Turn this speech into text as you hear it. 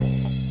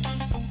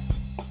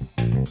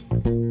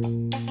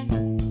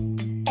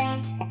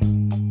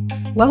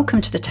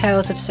Welcome to the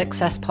Tales of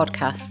Success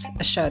podcast,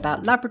 a show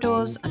about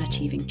Labradors and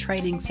achieving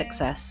training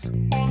success.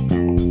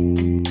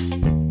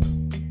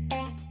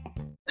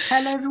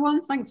 Hello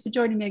everyone, thanks for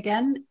joining me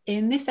again.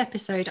 In this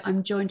episode,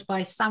 I'm joined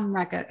by Sam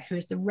Raggatt, who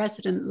is the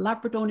resident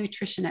Labrador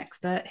nutrition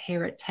expert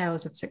here at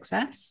Tales of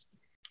Success.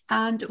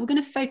 And we're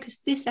going to focus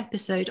this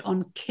episode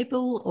on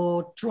kibble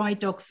or dry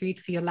dog food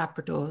for your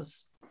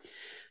Labradors.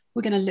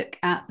 We're going to look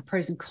at the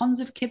pros and cons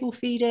of kibble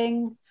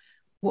feeding,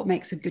 what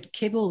makes a good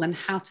kibble, and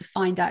how to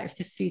find out if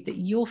the food that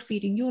you're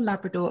feeding your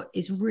Labrador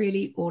is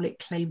really all it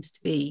claims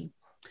to be.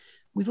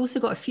 We've also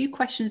got a few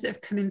questions that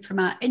have come in from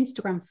our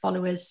Instagram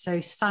followers,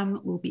 so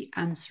Sam will be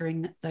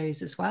answering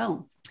those as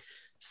well.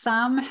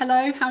 Sam,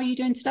 hello, how are you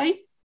doing today?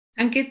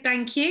 I'm good,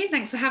 thank you.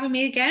 Thanks for having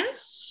me again.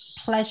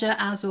 Pleasure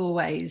as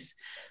always.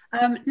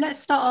 Let's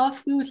start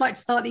off. We always like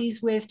to start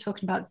these with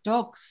talking about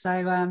dogs.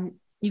 So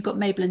you've got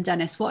Mabel and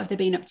Dennis. What have they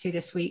been up to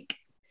this week?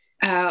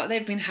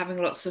 They've been having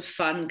lots of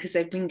fun because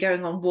they've been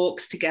going on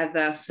walks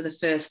together for the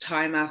first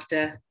time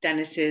after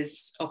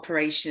Dennis's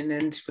operation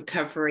and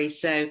recovery.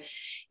 So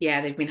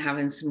yeah, they've been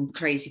having some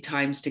crazy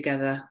times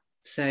together.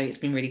 So it's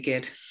been really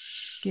good.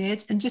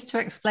 Good. And just to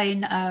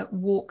explain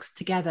walks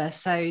together.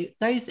 So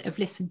those that have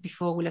listened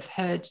before will have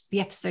heard the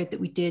episode that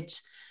we did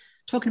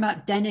talking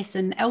about Dennis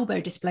and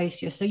elbow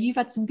dysplasia. So you've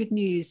had some good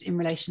news in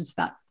relation to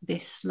that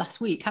this last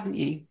week, haven't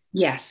you?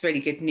 Yes, really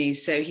good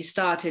news. So he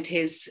started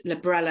his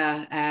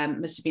Librela,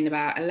 must have been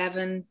about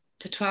 11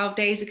 to 12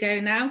 days ago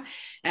now.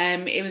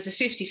 It was a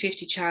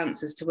 50-50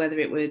 chance as to whether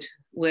it would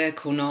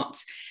work or not.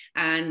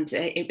 And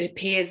it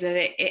appears that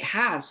it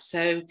has.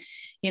 So,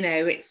 you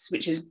know,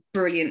 which is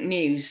brilliant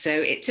news. So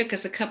it took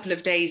us a couple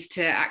of days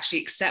to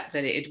actually accept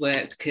that it had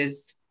worked,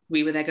 because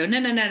we were there going, no,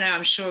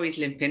 I'm sure he's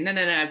limping.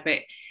 No. But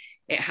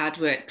it had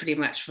worked pretty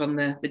much from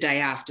the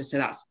day after.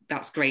 So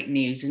that's great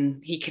news.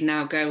 And he can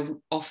now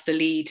go off the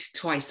lead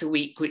twice a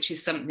week, which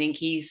is something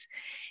he's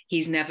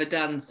never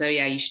done. So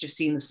yeah, you should have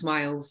seen the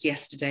smiles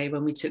yesterday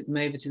when we took them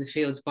over to the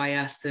fields by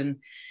us, and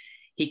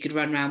he could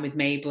run around with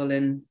Mabel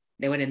and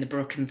they went in the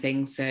brook and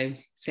things. So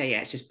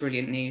yeah, it's just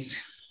brilliant news.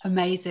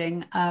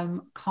 Amazing.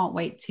 Can't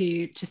wait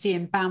to see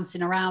him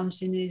bouncing around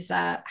in his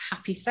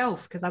happy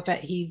self, because I bet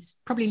he's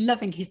probably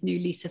loving his new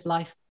lease of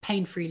life,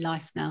 pain-free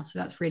life now. So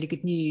that's really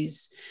good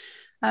news.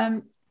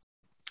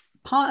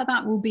 Part of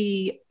that will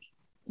be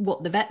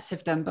what the vets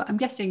have done, but I'm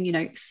guessing, you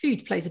know,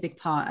 food plays a big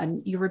part,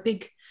 and you're a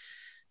big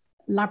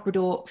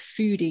Labrador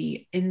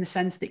foodie in the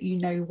sense that you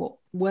know what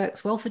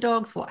works well for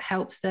dogs, what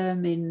helps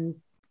them in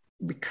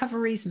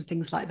recoveries and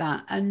things like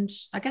that. And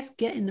I guess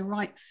getting the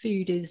right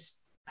food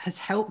has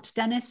helped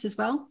Dennis as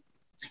well.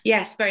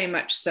 Yes, very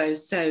much so.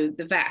 So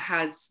the vet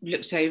has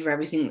looked over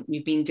everything that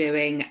we've been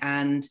doing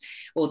and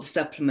all the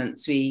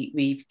supplements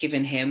we've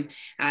given him.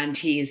 And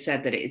he has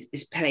said that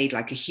it's played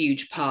like a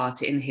huge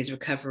part in his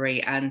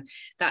recovery. And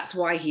that's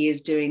why he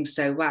is doing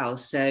so well.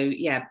 So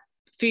yeah,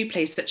 food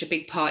plays such a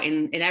big part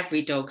in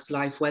every dog's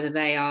life, whether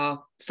they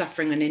are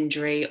suffering an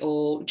injury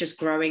or just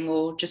growing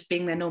or just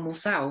being their normal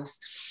selves.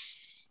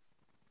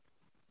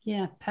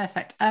 Yeah,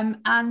 perfect.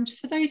 And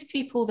for those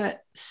people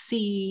that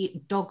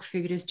see dog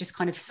food as just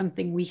kind of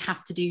something we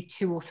have to do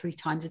 2 or 3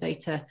 times a day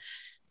to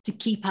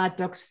keep our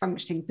dogs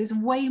functioning, there's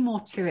way more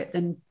to it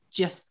than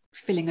just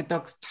filling a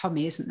dog's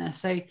tummy, isn't there?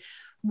 So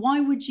why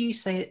would you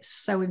say it's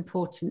so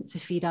important to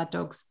feed our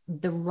dogs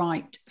the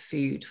right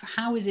food?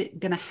 How is it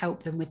going to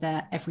help them with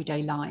their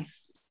everyday life?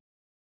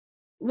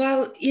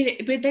 Well, you know,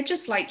 but they're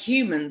just like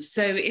humans.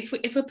 So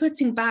if we're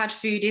putting bad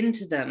food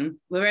into them,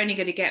 we're only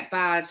going to get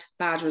bad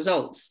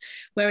results.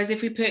 Whereas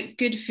if we put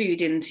good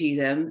food into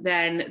them,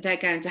 then they're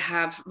going to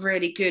have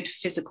really good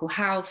physical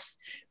health,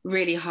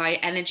 really high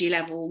energy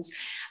levels.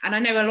 And I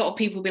know a lot of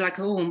people will be like,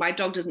 oh, my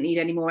dog doesn't need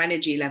any more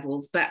energy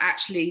levels, but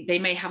actually they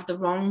may have the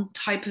wrong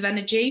type of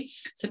energy.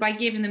 So by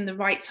giving them the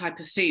right type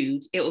of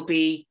food, it will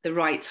be the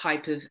right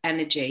type of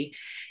energy.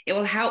 It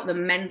will help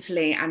them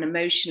mentally and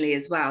emotionally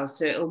as well.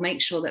 So it will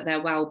make sure that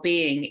their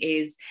well-being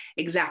is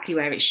exactly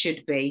where it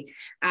should be.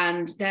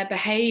 And their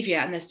behavior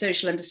and their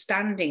social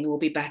understanding will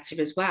be better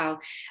as well.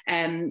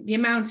 The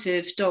amount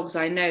of dogs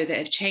I know that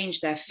have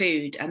changed their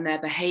food and their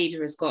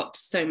behavior has got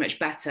so much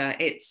better.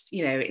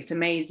 It's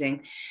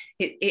amazing.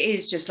 It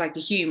is just like a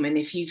human.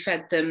 If you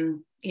fed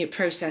them,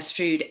 processed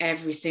food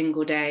every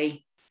single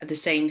day, the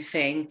same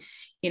thing,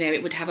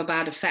 it would have a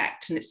bad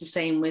effect. And it's the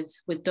same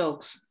with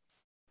dogs.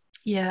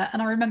 Yeah,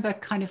 and I remember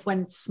kind of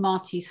when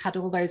Smarties had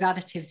all those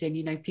additives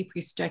in, people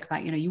used to joke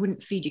about, you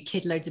wouldn't feed your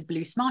kid loads of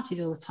blue Smarties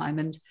all the time.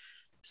 And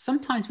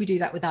sometimes we do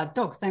that with our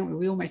dogs, don't we?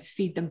 We almost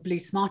feed them blue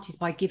Smarties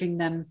by giving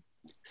them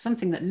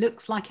something that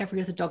looks like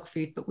every other dog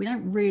food, but we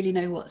don't really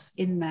know what's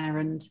in there.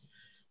 And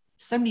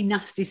so many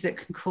nasties that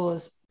can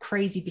cause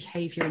crazy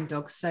behavior in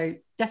dogs. So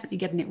definitely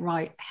getting it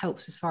right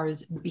helps as far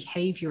as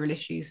behavioral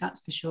issues,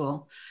 that's for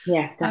sure.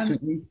 Yes,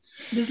 definitely.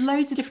 There's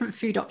loads of different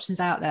food options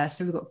out there.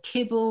 So we've got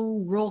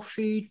kibble, raw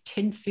food,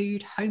 tin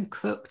food, home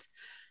cooked.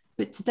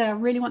 But today I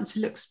really want to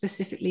look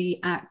specifically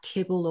at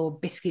kibble or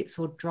biscuits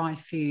or dry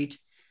food.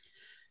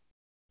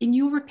 in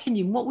your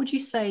opinion, what would you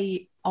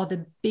say are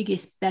the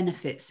biggest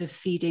benefits of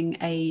feeding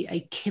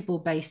a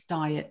kibble-based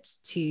diet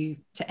to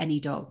any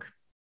dog?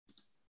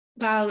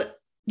 Well,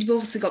 you've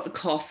obviously got the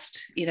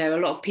cost. You know,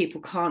 a lot of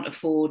people can't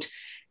afford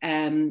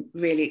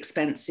really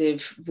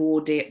expensive raw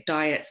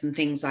diets and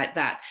things like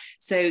that.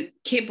 So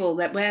kibble,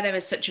 that where there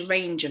is such a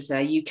range of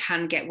there, you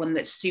can get one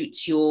that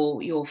suits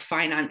your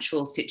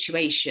financial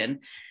situation.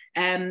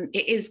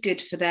 It is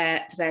good for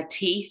their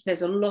teeth.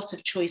 There's a lot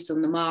of choice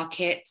on the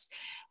market.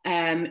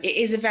 It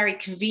is a very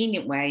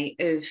convenient way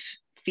of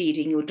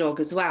feeding your dog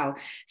as well.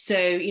 So,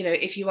 you know,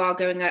 if you are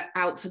going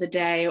out for the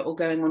day or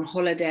going on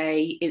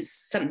holiday,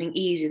 it's something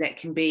easy that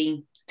can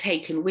be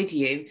taken with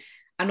you.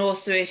 And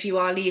also, if you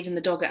are leaving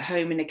the dog at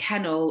home in a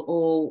kennel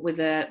or with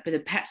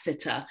a pet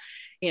sitter,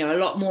 you know, a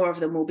lot more of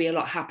them will be a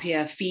lot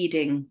happier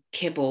feeding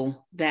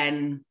kibble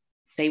than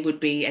they would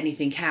be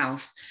anything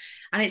else.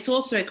 And it's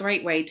also a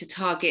great way to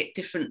target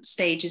different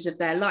stages of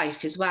their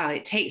life as well.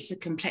 It takes the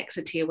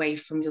complexity away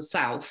from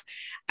yourself,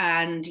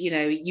 and you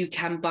know, you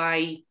can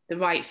buy the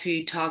right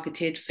food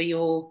targeted for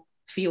your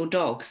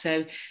dog.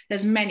 So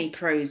there's many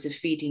pros of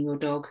feeding your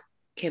dog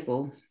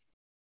kibble.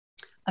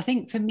 I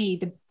think for me,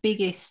 the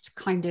biggest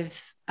kind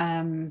of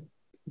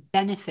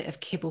benefit of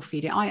kibble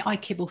feeding, I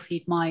kibble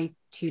feed my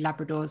two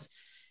Labradors,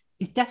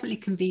 is definitely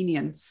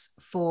convenience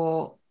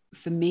for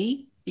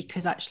me,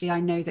 because actually I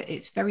know that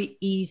it's very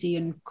easy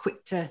and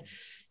quick to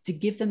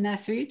give them their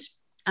food.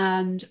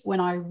 And when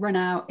I run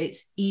out,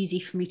 it's easy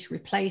for me to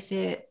replace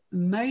it.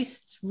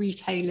 Most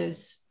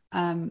retailers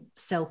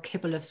sell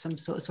kibble of some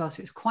sort as well.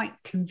 So it's quite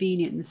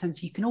convenient in the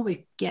sense you can always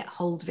get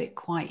hold of it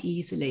quite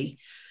easily.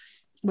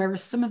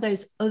 Whereas some of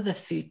those other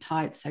food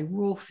types, so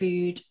raw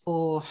food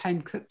or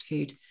home cooked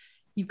food,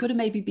 you've got to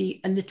maybe be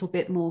a little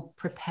bit more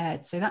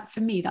prepared. So that,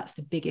 for me, that's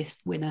the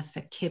biggest winner for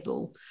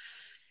kibble.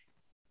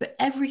 But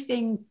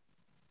everything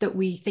that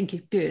we think is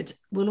good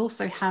will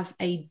also have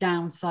a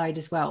downside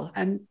as well.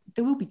 And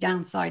there will be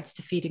downsides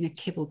to feeding a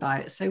kibble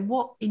diet. So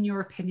what, in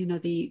your opinion, are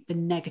the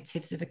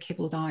negatives of a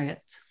kibble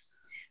diet?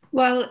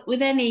 Well,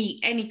 with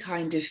any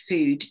kind of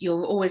food,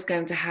 you're always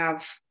going to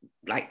have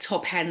like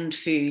top end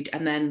food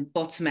and then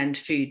bottom end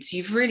food. So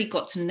you've really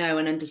got to know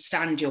and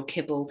understand your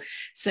kibble.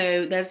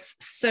 So there's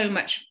so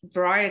much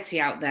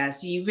variety out there.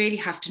 So you really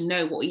have to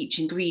know what each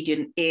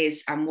ingredient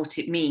is and what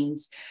it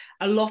means.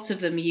 A lot of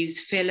them use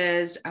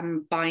fillers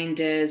and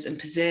binders and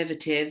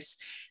preservatives.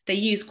 They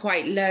use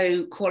quite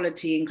low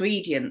quality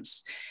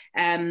ingredients.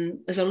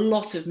 There's a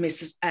lot of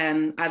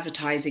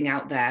advertising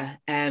out there,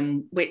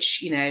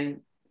 which, you know,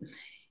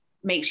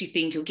 makes you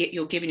think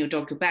you're giving your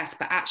dog your best,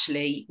 but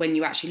actually when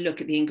you actually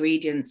look at the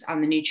ingredients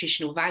and the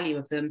nutritional value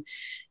of them,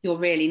 you're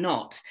really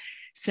not.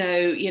 So,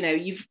 you know,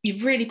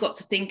 you've really got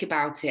to think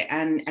about it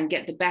and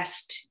get the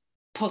best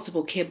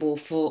possible kibble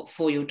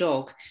for your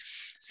dog.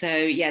 So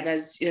yeah,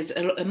 there's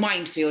a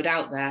minefield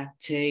out there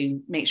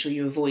to make sure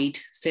you avoid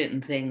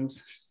certain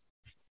things.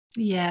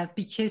 Yeah,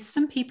 because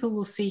some people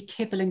will see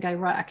kibble and go,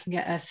 right, I can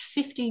get a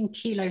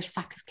 15-kilo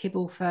sack of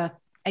kibble for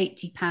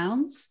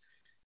 £80.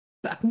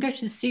 But I can go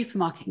to the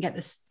supermarket and get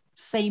the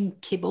same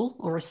kibble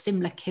or a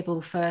similar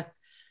kibble for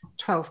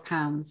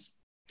 £12.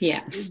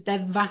 Yeah.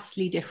 They're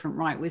vastly different,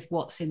 right, with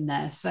what's in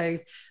there. So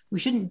we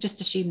shouldn't just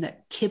assume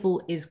that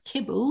kibble is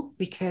kibble,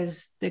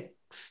 because the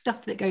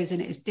stuff that goes in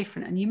it is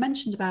different. And you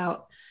mentioned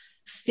about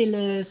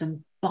fillers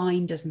and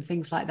binders and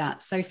things like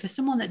that. So for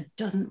someone that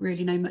doesn't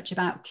really know much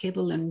about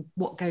kibble and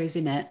what goes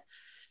in it,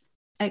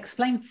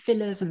 explain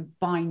fillers and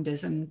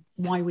binders and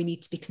why we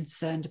need to be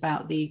concerned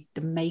about the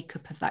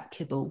makeup of that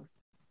kibble.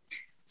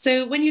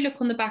 So when you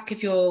look on the back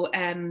of your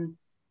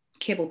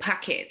kibble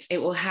packet, it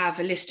will have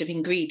a list of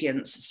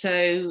ingredients.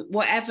 So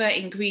whatever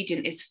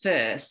ingredient is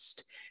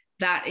first,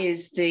 that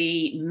is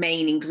the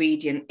main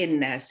ingredient in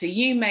there. So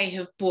you may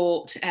have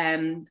bought,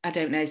 I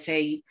don't know,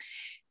 say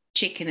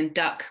chicken and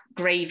duck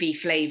gravy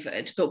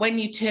flavored, but when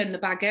you turn the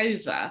bag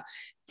over,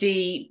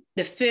 the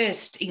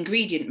first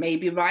ingredient may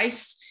be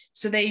rice.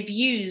 So they've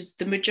used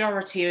the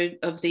majority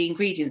of the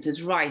ingredients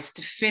as rice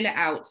to fill it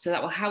out. So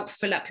that will help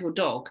fill up your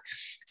dog.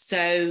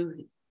 So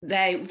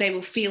they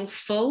will feel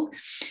full.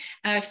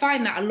 And I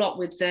find that a lot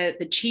with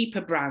the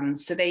cheaper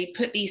brands. So they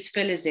put these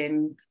fillers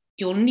in.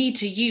 You'll need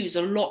to use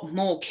a lot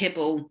more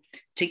kibble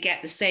to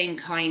get the same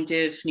kind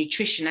of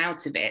nutrition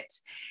out of it.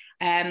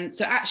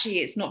 So actually,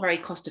 it's not very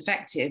cost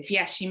effective.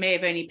 Yes, you may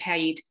have only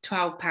paid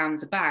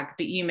 £12 a bag,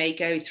 but you may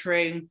go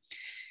through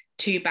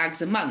 2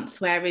 bags a month,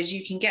 whereas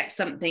you can get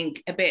something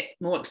a bit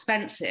more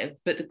expensive,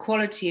 but the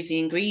quality of the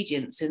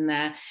ingredients in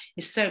there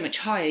is so much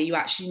higher. You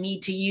actually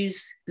need to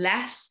use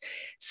less.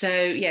 So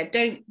yeah,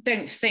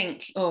 don't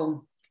think,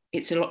 oh,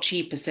 it's a lot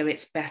cheaper, so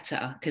it's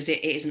better, because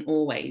it isn't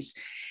always.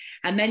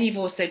 And then you've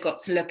also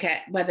got to look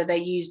at whether they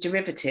use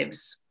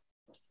derivatives.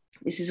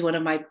 This is one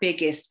of my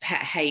biggest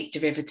pet hate,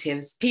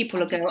 derivatives.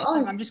 People will go,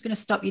 oh. I'm just going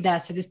to stop you there.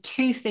 So there's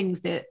 2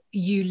 things that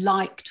you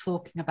like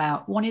talking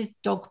about. One is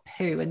dog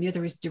poo and the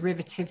other is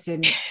derivatives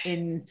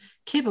in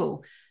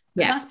kibble.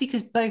 But that's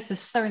because both are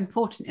so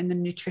important in the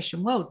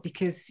nutrition world,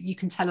 because you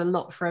can tell a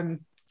lot from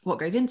what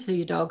goes into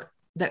your dog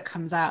that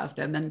comes out of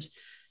them. And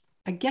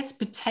I guess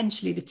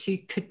potentially the two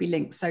could be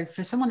linked. So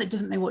for someone that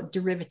doesn't know what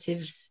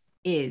derivatives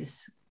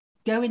is,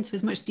 go into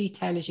as much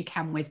detail as you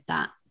can with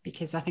that,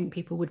 because I think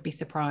people would be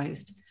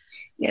surprised.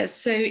 Yes,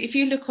 so if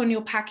you look on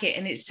your packet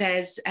and it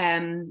says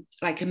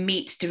like a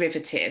meat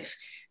derivative,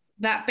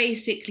 that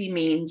basically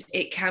means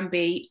it can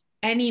be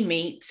any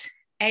meat,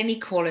 any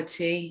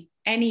quality,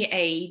 any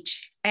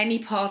age, any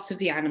part of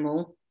the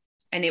animal,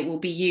 and it will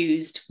be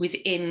used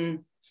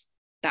within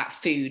that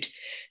food.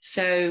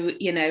 So,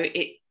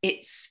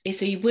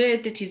 it's a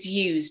word that is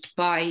used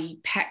by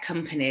pet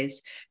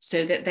companies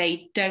so that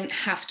they don't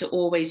have to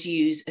always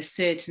use a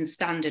certain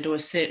standard or a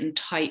certain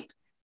type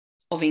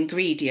of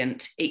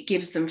ingredient. It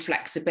gives them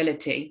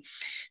flexibility.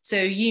 So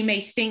you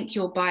may think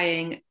you're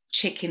buying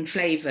chicken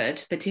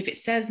flavored, but if it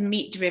says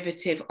meat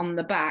derivative on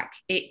the back,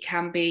 it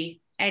can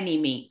be any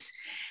meat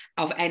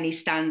of any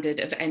standard,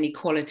 of any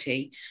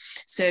quality.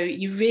 So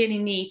you really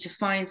need to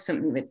find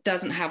something that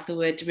doesn't have the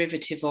word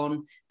derivative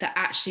on, that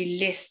actually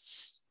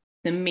lists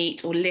the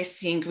meat or lists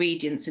the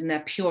ingredients in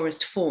their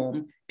purest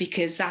form,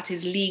 because that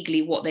is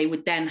legally what they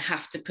would then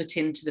have to put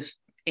into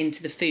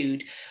the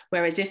food.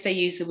 Whereas if they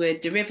use the word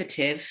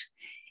derivative,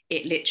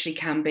 it literally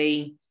can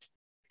be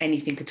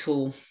anything at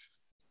all.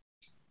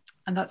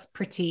 And that's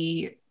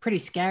pretty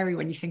scary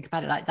when you think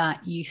about it like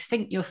that. You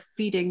think you're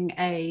feeding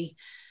a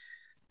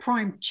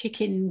prime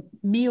chicken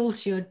meal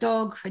to your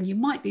dog, and you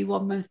might be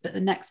 1 month, but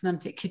the next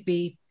month it could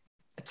be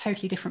a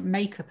totally different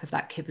makeup of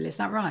that kibble. Is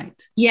that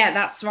right? Yeah,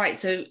 that's right.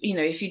 So,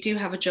 if you do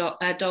have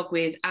a dog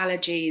with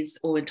allergies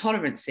or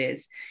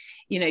intolerances,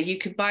 you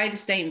could buy the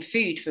same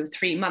food for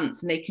 3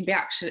 months and they can be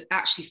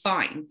actually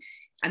fine.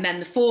 And then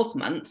the 4th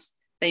month,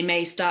 they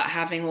may start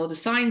having all the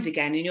signs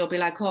again, and you'll be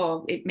like,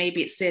 oh,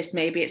 maybe it's this,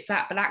 maybe it's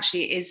that, but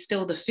actually it is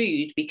still the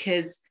food,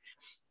 because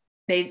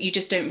you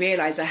just don't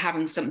realize they're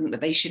having something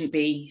that they shouldn't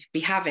be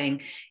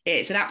having.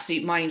 It's an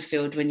absolute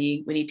minefield when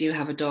you do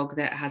have a dog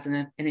that has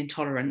an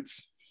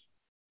intolerance.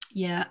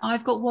 Yeah,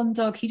 I've got one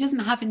dog. He doesn't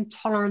have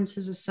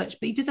intolerances as such,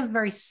 but he does have a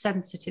very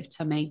sensitive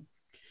tummy.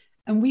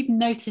 And we've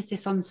noticed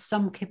this on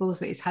some kibbles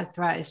that he's had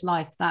throughout his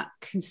life, that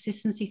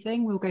consistency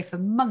thing. We'll go for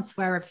months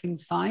where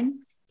everything's fine.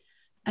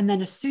 And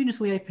then as soon as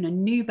we open a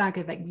new bag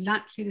of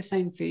exactly the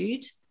same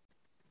food,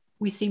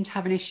 we seem to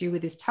have an issue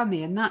with his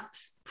tummy. And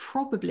that's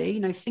probably,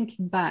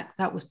 thinking back,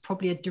 that was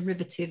probably a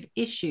derivative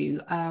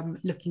issue,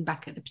 looking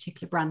back at the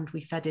particular brand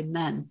we fed him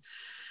then.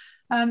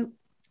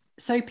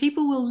 So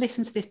people will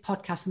listen to this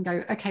podcast and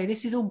go, okay,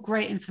 this is all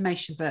great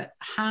information, but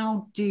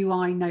how do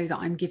I know that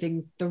I'm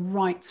giving the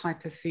right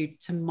type of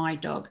food to my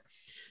dog?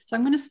 So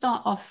I'm going to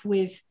start off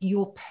with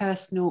your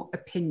personal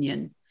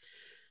opinion.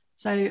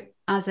 So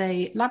as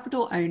a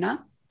Labrador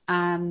owner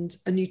and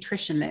a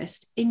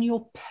nutritionist, in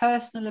your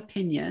personal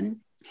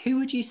opinion, who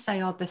would you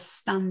say are the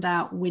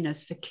standout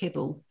winners for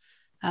kibble?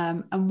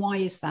 And why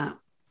is that?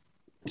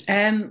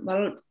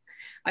 Well,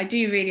 I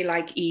do really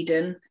like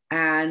Eden,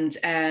 and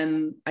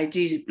I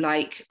do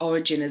like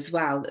Origin as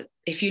well.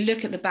 If you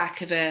look at the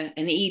back of an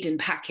Eden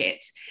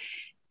packet,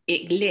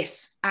 it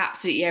lists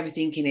absolutely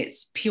everything in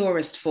its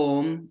purest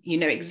form. You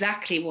know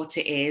exactly what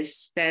it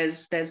is.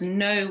 There's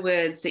no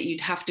words that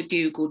you'd have to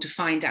Google to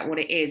find out what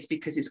it is,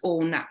 because it's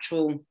all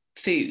natural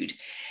food.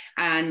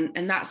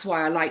 And that's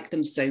why I like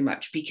them so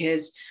much,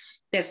 because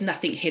there's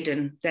nothing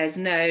hidden. There's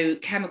no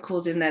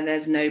chemicals in there.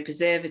 There's no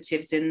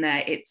preservatives in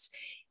there. It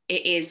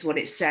is what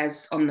it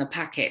says on the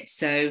packet.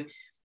 So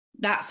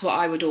that's what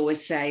I would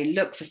always say.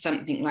 Look for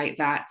something like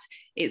that.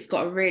 It's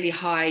got a really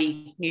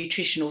high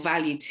nutritional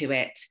value to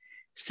it.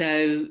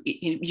 So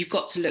you've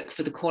got to look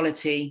for the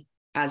quality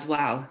as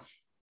well.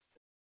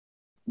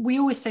 We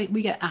always say,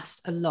 we get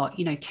asked a lot,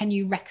 can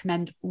you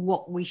recommend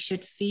what we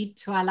should feed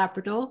to our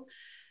Labrador?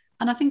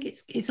 And I think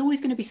it's always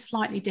going to be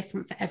slightly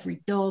different for every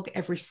dog,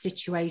 every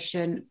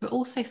situation, but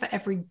also for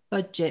every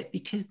budget,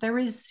 because there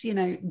is,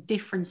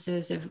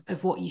 differences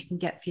of what you can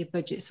get for your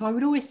budget. So I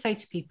would always say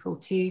to people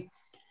to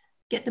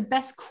get the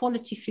best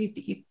quality food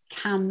that you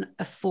can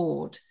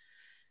afford,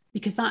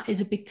 because that is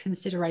a big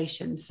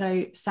consideration.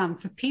 So Sam,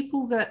 for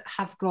people that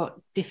have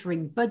got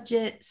differing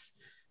budgets,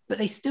 but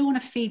they still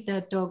want to feed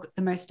their dog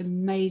the most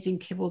amazing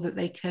kibble that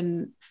they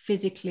can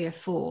physically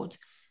afford,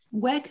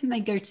 where can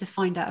they go to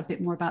find out a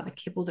bit more about the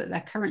kibble that they're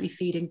currently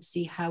feeding, to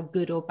see how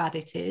good or bad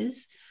it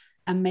is,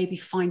 and maybe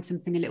find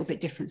something a little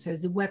bit different? So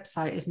there's a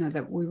website, isn't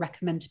there, that we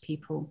recommend to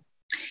people?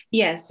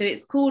 Yeah, so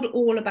it's called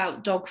All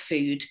About Dog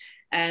Food.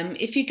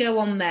 If you go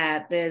on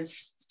there,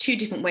 there's 2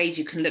 different ways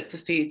you can look for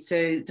food.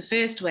 So the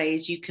first way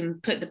is you can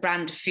put the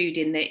brand of food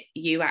in that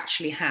you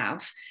actually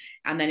have,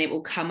 and then it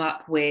will come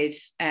up with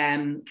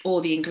all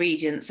the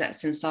ingredients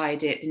that's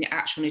inside it and the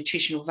actual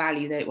nutritional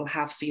value that it will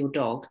have for your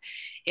dog.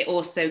 It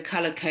also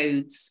color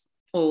codes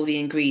all the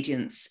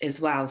ingredients as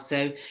well.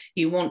 So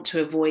you want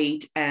to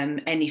avoid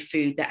any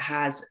food that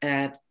has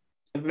a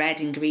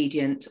red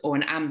ingredient or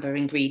an amber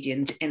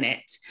ingredient in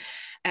it.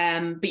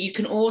 But you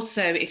can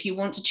also, if you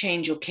want to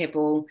change your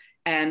kibble,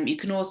 you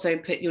can also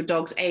put your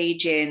dog's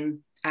age in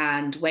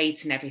and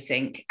weight and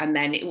everything, and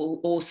then it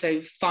will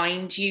also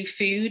find you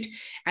food,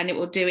 and it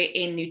will do it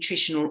in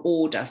nutritional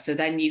order. So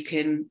then you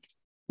can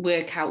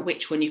work out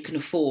which one you can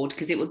afford,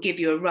 because it will give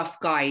you a rough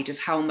guide of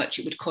how much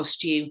it would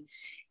cost you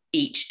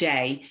each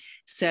day.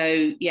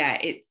 So yeah,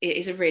 it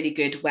is a really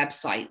good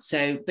website.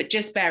 So, but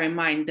just bear in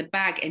mind, the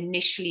bag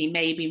initially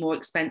may be more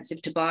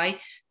expensive to buy,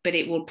 but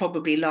it will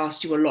probably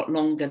last you a lot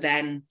longer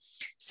than,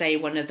 say,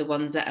 one of the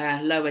ones that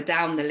are lower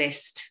down the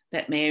list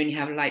that may only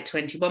have like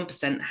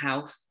 21%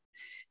 health.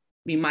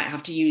 You might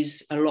have to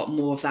use a lot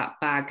more of that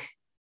bag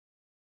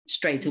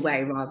straight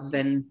away rather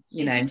than,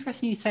 you know. It's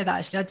interesting you say that,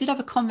 actually. I did have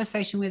a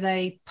conversation with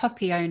a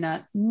puppy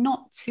owner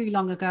not too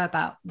long ago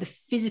about the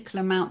physical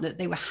amount that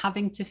they were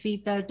having to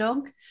feed their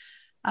dog.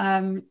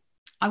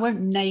 I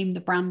won't name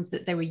the brand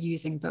that they were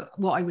using, but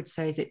what I would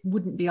say is it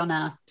wouldn't be on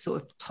our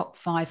sort of top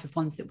 5 of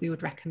ones that we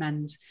would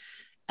recommend.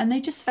 And they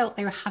just felt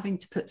they were having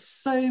to put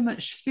so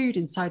much food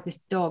inside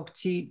this dog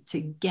to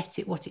get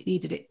it what it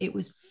needed. It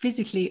was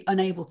physically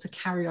unable to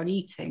carry on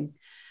eating.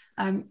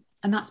 And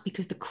that's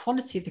because the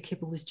quality of the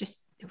kibble was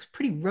just, it was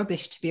pretty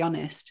rubbish, to be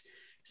honest.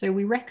 So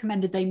we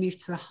recommended they move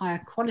to a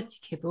higher quality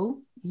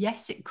kibble.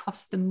 Yes, it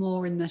cost them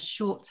more in the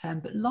short term,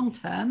 but long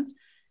term,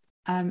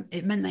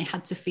 it meant they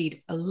had to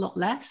feed a lot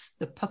less.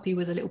 The puppy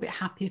was a little bit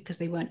happier because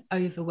they weren't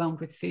overwhelmed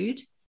with food,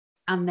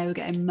 and they were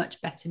getting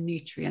much better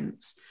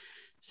nutrients.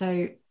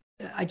 So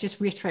I just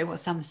reiterate what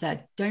Sam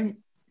said. Don't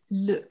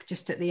look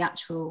just at the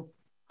actual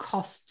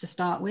cost to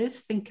start with.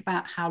 Think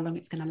about how long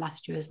it's going to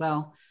last you as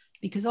well,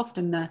 because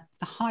often the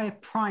higher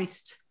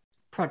priced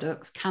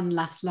products can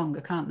last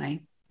longer, can't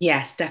they?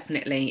 Yes,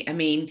 definitely. I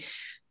mean,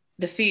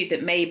 the food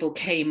that Mabel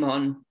came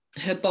on,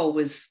 her bowl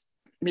was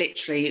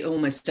literally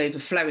almost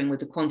overflowing with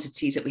the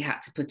quantities that we had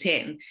to put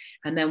in.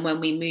 And then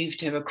when we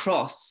moved her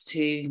across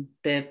to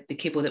the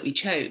kibble that we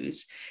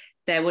chose,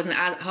 there wasn't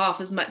half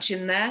as much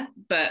in there,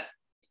 but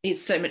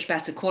it's so much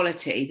better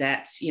quality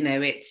that, you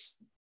know, it's,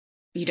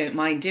 you don't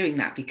mind doing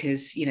that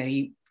because, you know,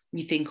 you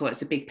think, oh,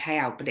 it's a big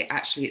payout, but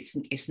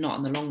it's not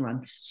in the long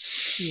run.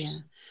 Yeah.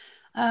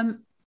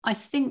 I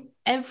think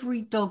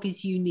every dog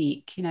is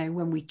unique. You know,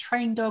 when we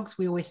train dogs,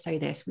 we always say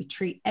this: we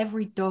treat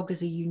every dog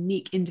as a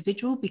unique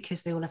individual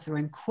because they all have their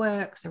own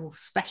quirks, they're all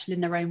special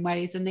in their own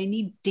ways, and they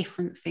need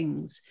different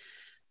things.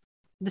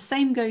 The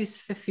same goes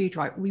for food,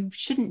 right? We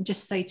shouldn't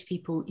just say to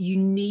people, you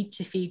need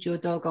to feed your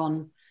dog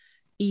on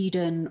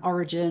Eden,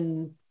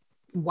 Origin,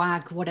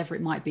 WAG, whatever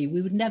it might be.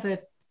 We would never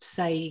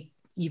say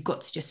you've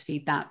got to just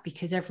feed that,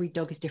 because every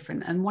dog is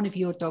different. And one of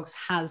your dogs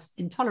has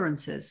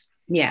intolerances.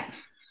 Yeah.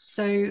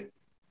 So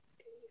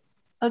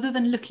other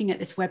than looking at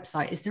this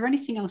website, is there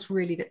anything else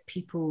really that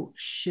people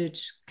should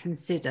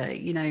consider?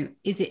 You know,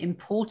 is it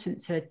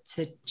important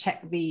to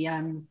check the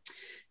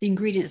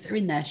ingredients that are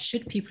in there?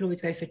 Should people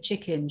always go for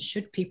chicken?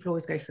 Should people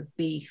always go for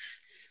beef?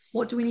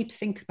 What do we need to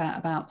think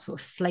about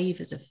sort of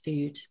flavors of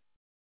food?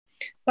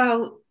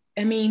 Well,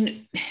 I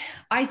mean,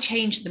 I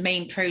change the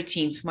main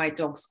protein for my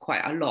dogs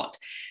quite a lot,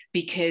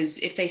 because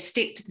if they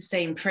stick to the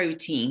same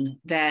protein,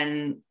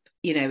 then,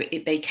 you know,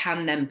 they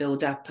can then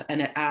build up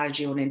an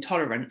allergy or an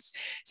intolerance.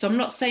 So I'm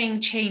not saying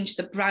change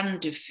the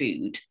brand of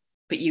food,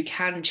 but you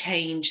can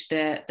change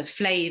the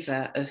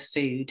flavor of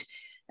food.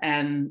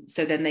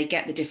 So then they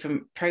get the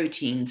different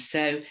proteins.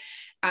 So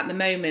at the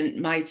moment,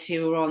 my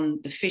 2 are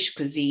on the fish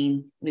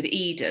cuisine with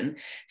Eden.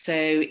 So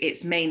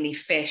it's mainly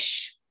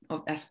fish.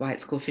 Oh, that's why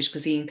it's called fish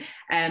cuisine.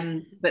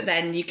 But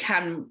then you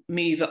can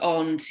move it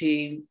on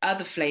to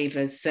other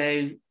flavors.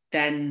 So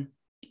then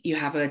you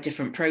have a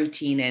different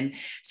protein in.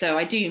 So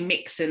I do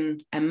mix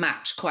and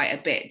match quite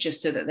a bit,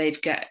 just so that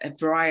they've got a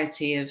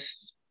variety of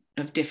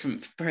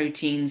different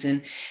proteins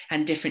and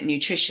different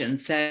nutrition.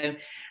 So,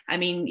 I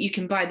mean, you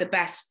can buy the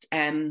best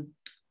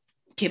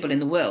kibble in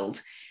the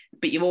world,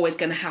 but you're always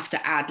going to have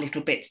to add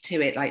little bits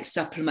to it, like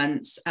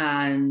supplements.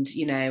 And,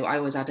 you know, I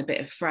always add a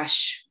bit of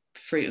fresh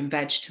fruit and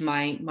veg to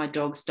my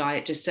dog's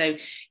diet, just so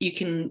you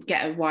can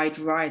get a wide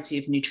variety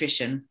of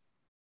nutrition.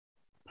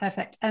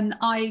 Perfect. And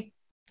I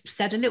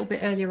said a little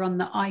bit earlier on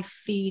that I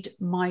feed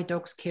my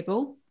dog's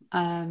kibble.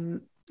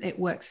 It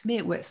works for me,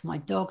 it works for my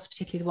dogs,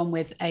 particularly the one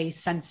with a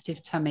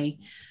sensitive tummy.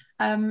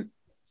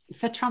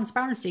 For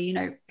transparency, you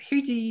know,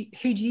 who do you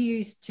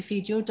use to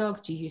feed your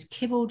dogs? Do you use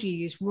kibble? Do you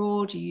use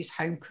raw? Do you use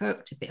home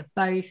cooked? A bit of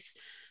both?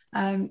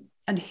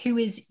 And who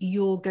is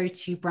your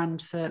go-to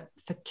brand for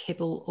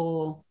kibble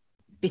or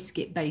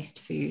biscuit based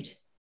food?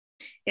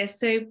 Yeah,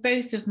 so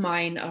both of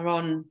mine are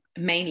on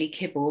mainly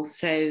kibble,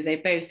 so they're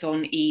both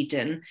on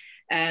Eden.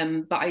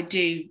 But I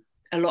do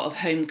a lot of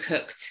home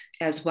cooked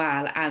as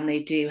well, and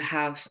they do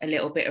have a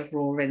little bit of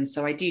raw in.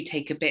 So I do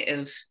take a bit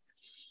of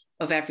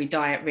every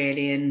diet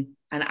really and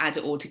add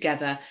it all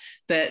together.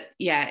 But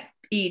yeah,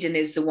 Eden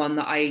is the one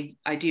that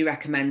I do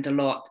recommend a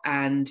lot,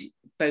 and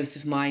both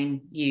of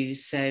mine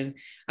use. So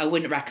I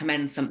wouldn't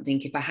recommend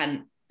something if I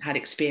hadn't had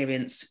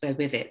experience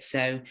with it.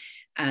 So,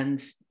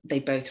 and they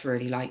both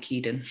really like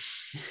Eden.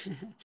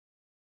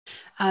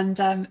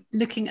 And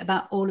looking at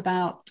that All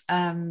About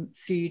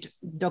Food,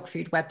 dog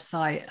food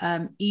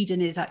website,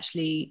 Eden is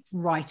actually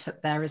right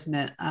up there, isn't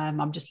it?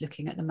 I'm just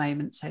looking at the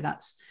moment. So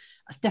that's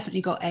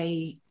definitely got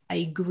a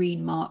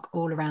green mark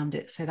all around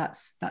it. So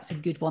that's a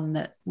good one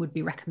that would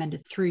be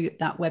recommended through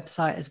that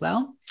website as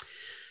well.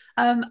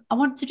 I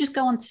want to just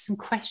go on to some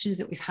questions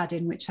that we've had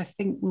in, which I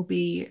think will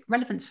be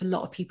relevant for a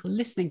lot of people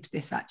listening to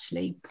this,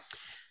 actually.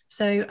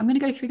 So I'm going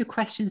to go through the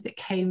questions that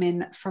came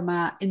in from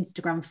our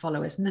Instagram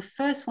followers. And the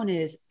first one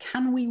is,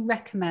 can we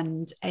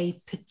recommend a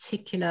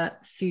particular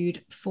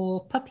food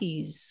for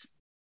puppies?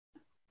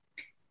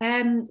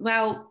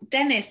 Well,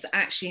 Dennis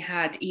actually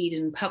had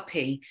Eden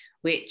Puppy,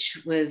 which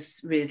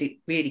was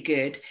really, really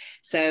good.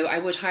 So I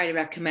would highly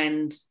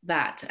recommend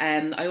that.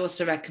 I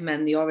also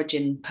recommend the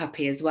Origin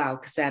Puppy as well,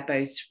 because they're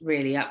both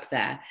really up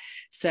there.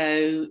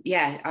 So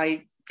yeah,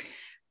 I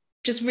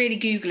just really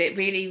Google it,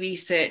 really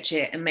research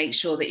it, and make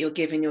sure that you're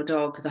giving your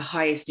dog the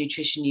highest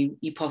nutrition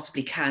you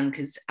possibly can,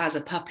 because as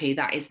a puppy,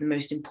 that is the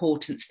most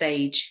important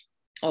stage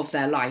of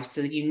their life. So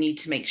you need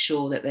to make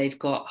sure that they've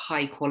got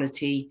high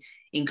quality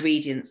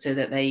ingredients so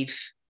that they've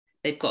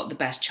got the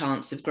best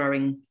chance of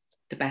growing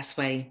the best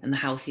way and the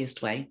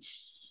healthiest way.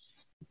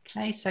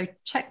 Okay, so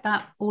check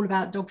that All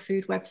About Dog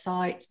Food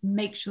website,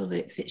 make sure that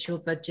it fits your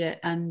budget.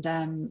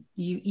 And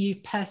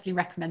you've personally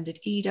recommended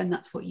Eden,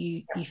 that's what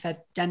you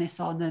fed Dennis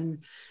on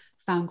and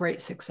found great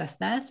success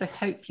there. So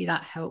hopefully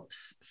that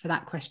helps for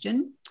that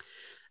question.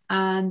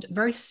 And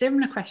very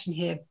similar question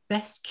here,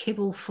 best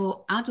kibble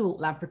for adult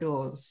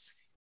Labradors.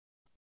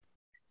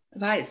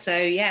 Right, so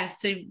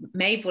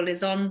Mabel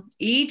is on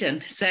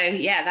Eden. So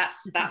yeah,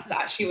 that's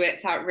actually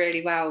worked out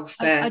really well.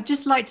 I'd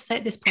just like to say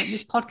at this point,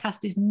 this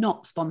podcast is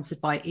not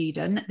sponsored by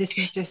Eden. This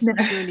is just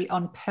purely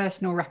on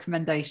personal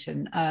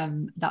recommendation.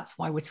 That's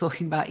why we're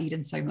talking about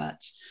Eden so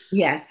much.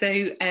 Yeah,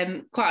 so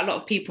quite a lot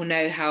of people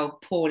know how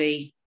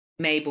poorly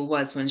Mabel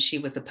was when she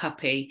was a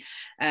puppy.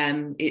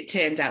 It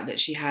turned out that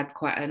she had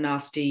quite a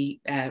nasty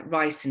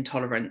rice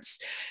intolerance.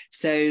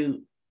 So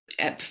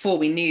before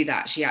we knew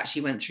that, she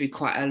actually went through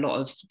quite a lot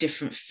of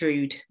different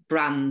food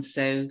brands.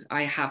 So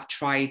I have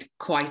tried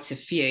quite a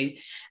few.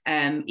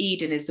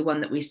 Eden is the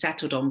one that we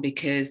settled on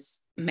because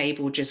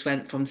Mabel just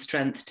went from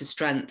strength to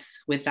strength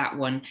with that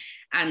one.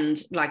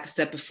 And like I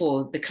said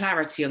before, the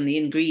clarity on the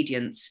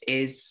ingredients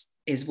is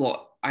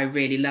what I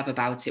really love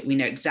about it. We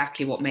know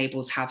exactly what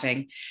Mabel's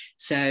having.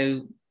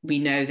 So we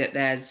know that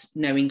there's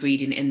no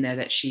ingredient in there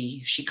that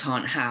she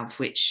can't have,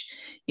 which,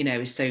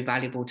 is so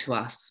valuable to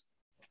us.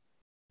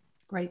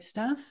 Great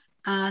stuff.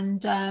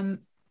 And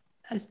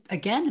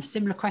again, a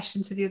similar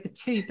question to the other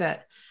two,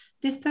 but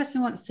this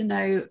person wants to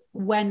know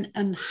when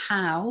and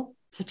how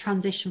to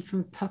transition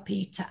from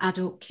puppy to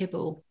adult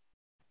kibble.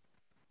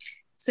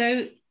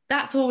 So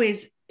that's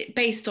always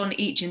based on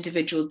each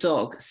individual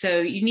dog. So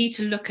you need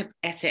to look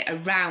at it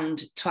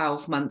around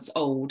 12 months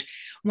old,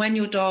 when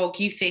your dog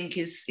you think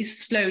is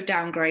slowed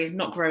down growing, is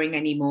not growing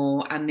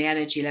anymore, and the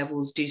energy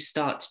levels do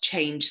start to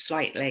change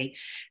slightly.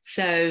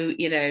 So,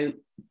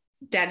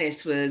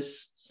 Dennis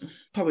was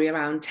probably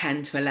around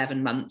 10 to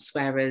 11 months,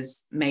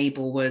 whereas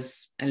Mabel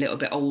was a little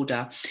bit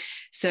older.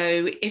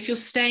 So if you're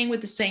staying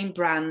with the same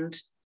brand,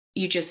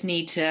 you just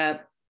need to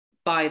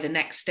buy the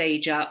next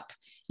stage up.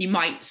 You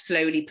might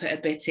slowly put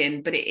a bit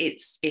in, but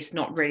it's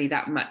not really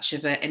that much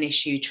of an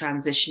issue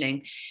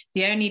transitioning.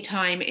 The only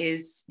time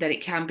is that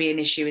it can be an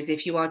issue is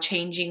if you are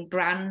changing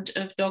brand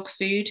of dog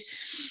food.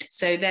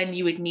 So then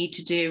you would need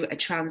to do a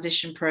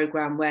transition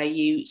program where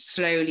you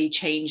slowly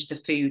change the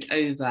food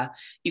over.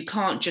 You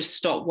can't just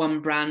stop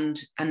one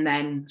brand and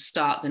then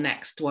start the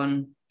next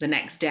one the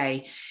next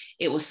day.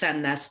 It will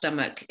send their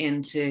stomach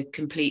into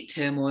complete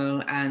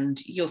turmoil, and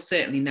you'll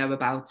certainly know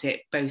about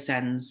it both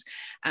ends.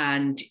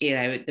 And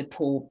the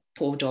poor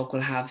dog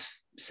will have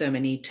so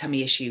many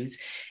tummy issues.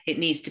 It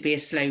needs to be a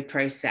slow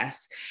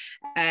process.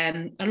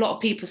 A lot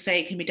of people say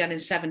it can be done in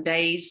 7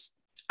 days.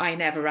 I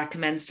never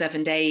recommend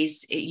 7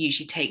 days. It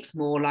usually takes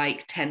more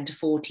like 10 to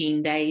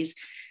 14 days.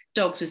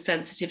 Dogs with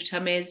sensitive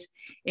tummies,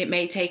 it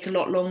may take a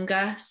lot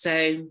longer.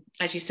 So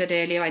as you said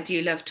earlier, I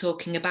do love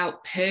talking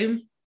about poo.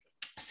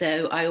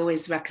 So I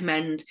always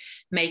recommend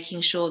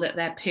making sure that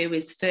their poo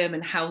is firm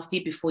and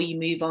healthy before you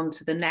move on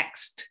to the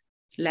next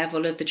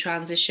level of the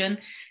transition.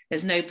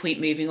 There's no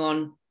point moving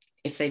on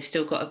if they've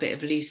still got a bit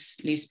of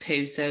loose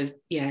poo. So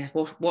yeah,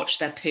 watch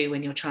their poo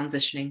when you're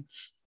transitioning.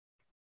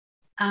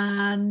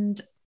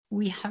 And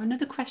we have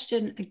another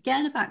question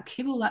again about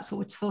kibble. That's what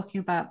we're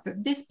talking about.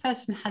 But this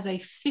person has a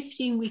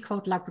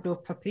 15-week-old Labrador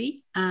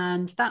puppy,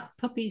 and that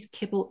puppy's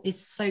kibble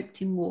is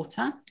soaked in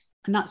water.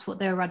 And that's what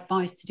they were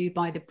advised to do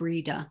by the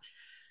breeder.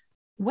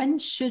 When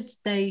should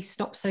they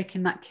stop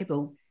soaking that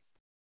kibble?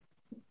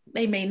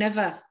 They may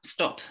never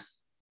stop.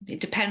 It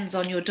depends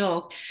on your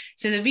dog.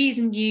 So the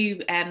reason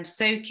you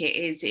soak it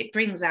is it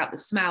brings out the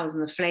smells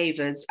and the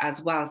flavors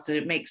as well. So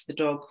it makes the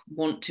dog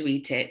want to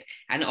eat it.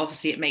 And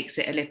obviously it makes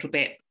it a little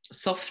bit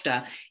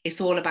softer. It's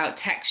all about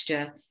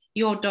texture.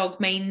 Your dog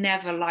may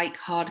never like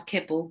hard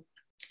kibble.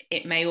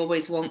 It may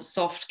always want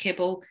soft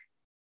kibble.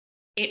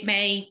 It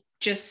may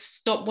just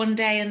stop one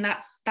day, and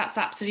that's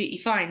absolutely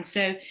fine.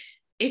 So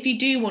if you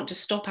do want to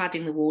stop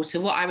adding the water,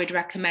 what I would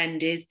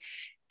recommend is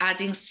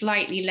adding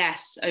slightly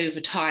less over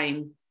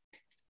time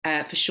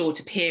for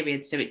shorter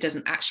periods, so it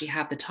doesn't actually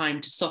have the time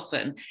to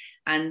soften,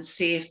 and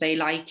see if they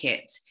like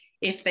it.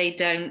 If they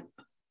don't,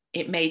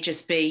 it may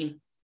just be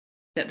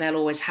that they'll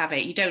always have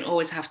it. You don't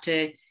always have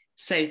to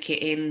soak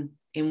it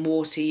in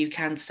water. You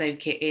can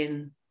soak it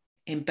in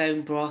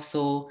bone broth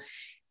or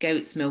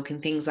goat's milk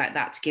and things like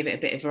that to give it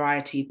a bit of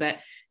variety. But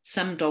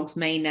some dogs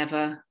may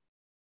never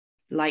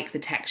like the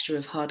texture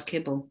of hard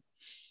kibble.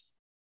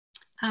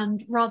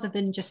 And rather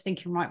than just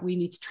thinking, right, we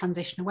need to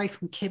transition away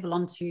from kibble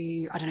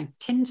onto, I don't know,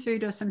 tinned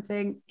food or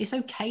something, it's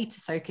okay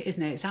to soak it,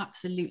 isn't it? It's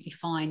absolutely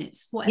fine.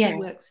 It's whatever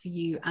works for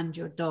you and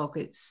your dog.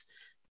 It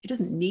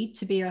doesn't need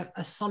to be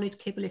a solid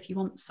kibble. If you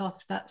want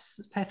soft,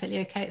 that's perfectly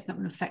okay. It's not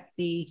going to affect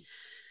the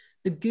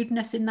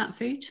goodness in that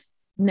food.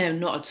 No,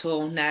 not at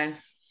all, no.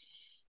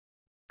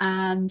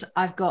 And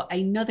I've got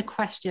another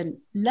question,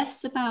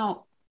 less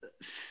about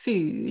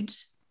food,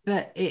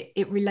 but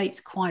it relates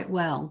quite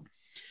well.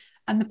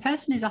 And the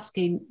person is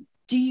asking,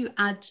 do you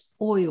add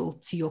oil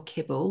to your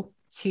kibble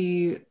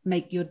to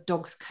make your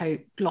dog's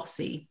coat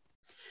glossy?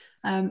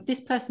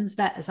 This person's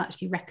vet has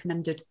actually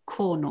recommended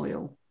corn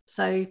oil.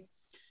 So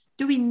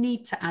do we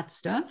need to add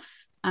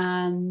stuff?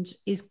 And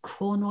is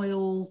corn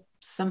oil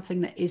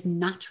something that is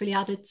naturally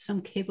added to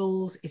some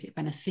kibbles? Is it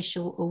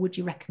beneficial, or would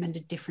you recommend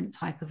a different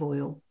type of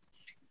oil?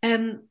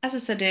 As I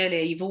said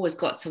earlier, you've always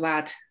got to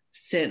add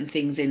certain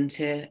things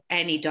into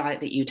any diet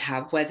that you'd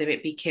have, whether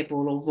it be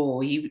kibble or raw.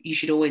 You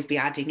should always be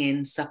adding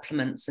in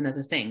supplements and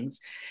other things.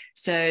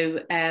 So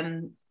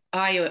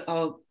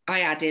I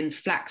add in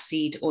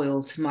flaxseed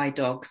oil to my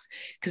dogs,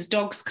 because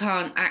dogs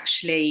can't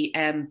actually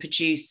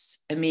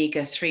produce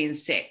omega-3 and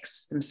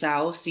 6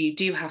 themselves. So you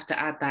do have to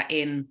add that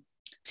in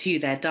to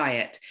their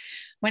diet.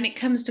 When it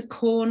comes to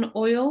corn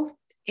oil,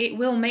 it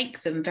will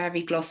make them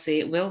very glossy.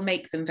 It will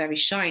make them very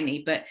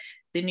shiny, but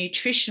the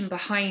nutrition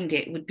behind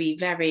it would be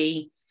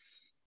very,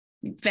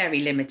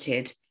 very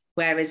limited.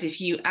 Whereas if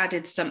you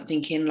added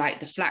something in like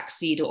the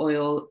flaxseed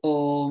oil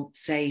or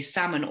say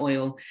salmon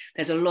oil,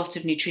 there's a lot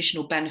of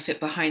nutritional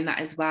benefit behind that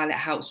as well. It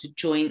helps with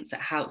joints,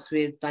 it helps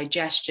with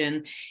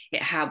digestion,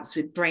 it helps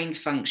with brain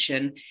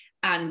function,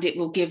 and it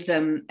will give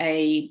them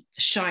a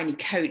shiny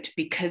coat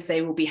because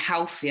they will be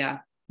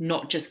healthier,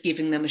 not just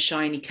giving them a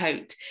shiny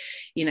coat.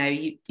 You know,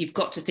 you've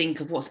got to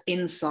think of what's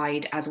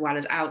inside as well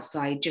as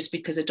outside. Just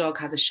because a dog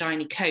has a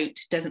shiny coat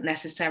doesn't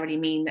necessarily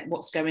mean that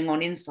what's going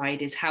on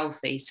inside is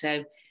healthy.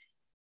 So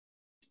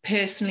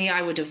personally,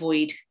 I would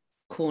avoid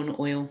corn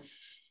oil.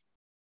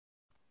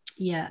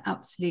 Yeah,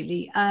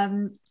 absolutely.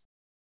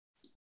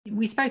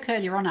 We spoke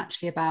earlier on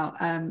actually about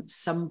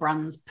some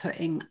brands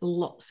putting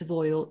lots of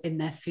oil in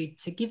their food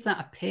to give that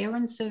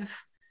appearance of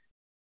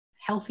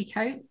healthy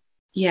coat.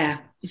 Yeah.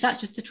 Is that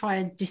just to try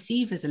and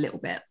deceive us a little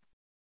bit?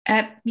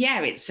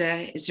 Yeah, it's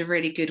a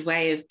really good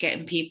way of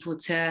getting people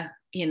to,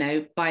 you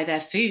know, buy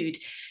their food.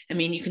 I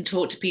mean, you can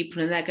talk to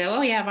people and they'll go,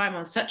 oh yeah, I'm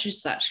on such and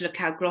such, look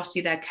how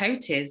glossy their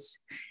coat is.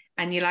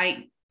 And you're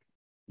like,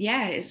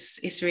 yeah,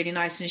 it's really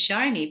nice and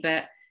shiny,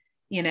 but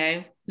you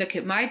know, look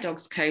at my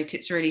dog's coat,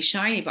 it's really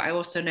shiny, but I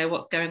also know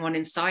what's going on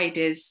inside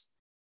is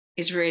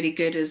really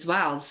good as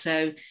well.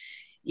 So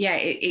yeah,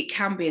 it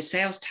can be a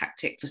sales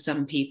tactic for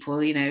some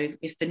people. You know,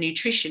 if the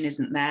nutrition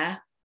isn't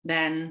there,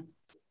 then,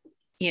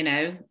 you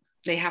know,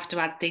 they have to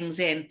add things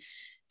in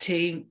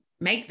to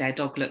make their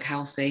dog look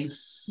healthy.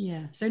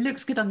 Yeah, so it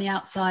looks good on the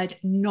outside,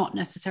 not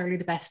necessarily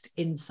the best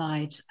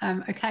inside.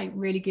 Okay,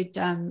 really good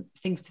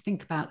things to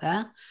think about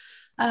there.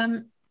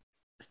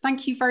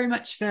 Thank you very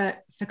much for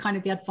kind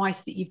of the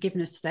advice that you've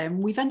given us today.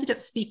 And we've ended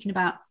up speaking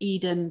about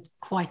Eden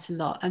quite a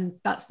lot, and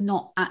that's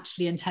not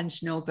actually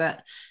intentional,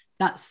 but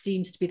that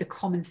seems to be the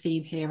common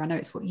theme here. I know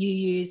it's what you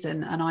use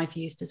and I've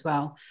used as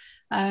well.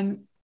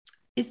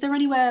 Is there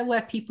anywhere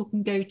where people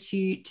can go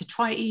to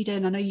try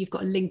Eden? I know you've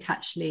got a link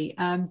actually.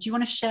 Do you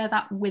want to share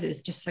that with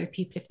us, just so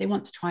people, if they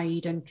want to try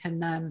Eden,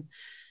 can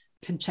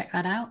check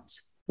that out?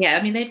 Yeah,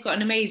 I mean, they've got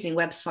an amazing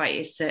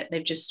website.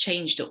 They've just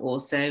changed it all.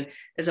 So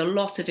there's a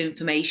lot of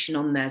information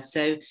on there.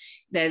 So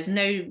there's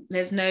no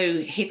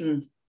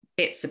hidden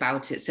bits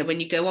about it. So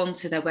when you go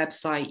onto their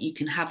website, you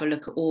can have a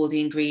look at all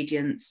the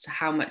ingredients,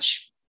 how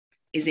much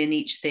is in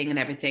each thing and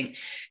everything.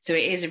 So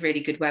it is a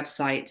really good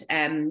website.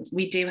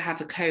 We do have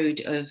a code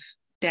of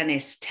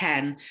Dennis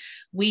 10.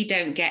 We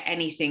don't get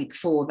anything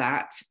for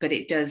that, but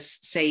it does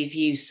save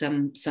you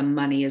some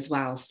money as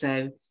well.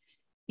 So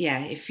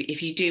yeah, if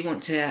you do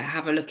want to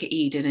have a look at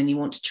Eden and you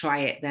want to try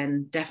it,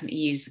 then definitely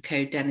use the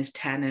code Dennis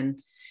 10, and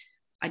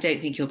I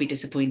don't think you'll be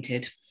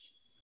disappointed.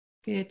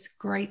 Good,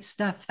 great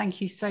stuff. Thank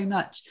you so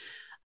much.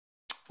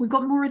 We've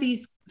got more of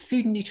these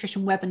food and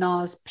nutrition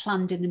webinars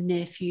planned in the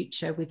near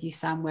future with you,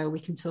 Sam, where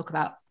we can talk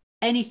about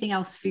anything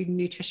else food and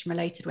nutrition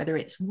related, whether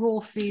it's raw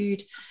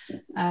food,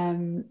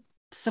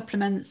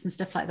 supplements and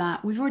stuff like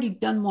that. We've already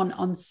done one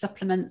on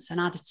supplements and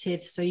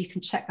additives, so you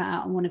can check that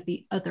out on one of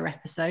the other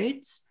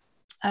episodes.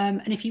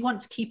 And if you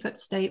want to keep up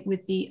to date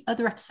with the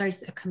other episodes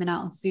that are coming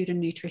out on food and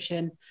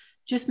nutrition,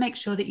 just make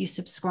sure that you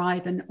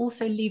subscribe and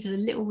also leave us a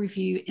little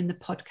review in the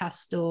podcast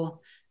store.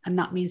 And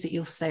that means that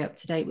you'll stay up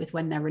to date with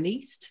when they're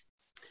released.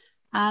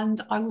 And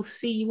I will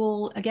see you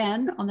all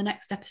again on the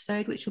next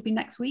episode, which will be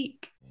next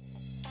week.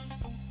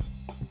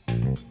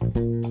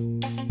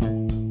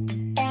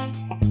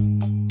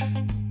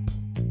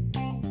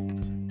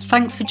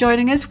 Thanks for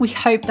joining us. We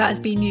hope that has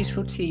been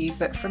useful to you.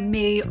 But from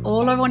me,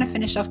 all I want to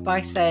finish off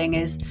by saying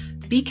is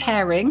be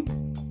caring,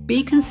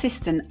 be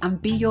consistent,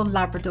 and be your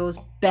Labrador's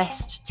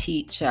best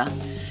teacher.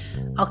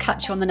 I'll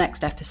catch you on the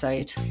next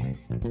episode.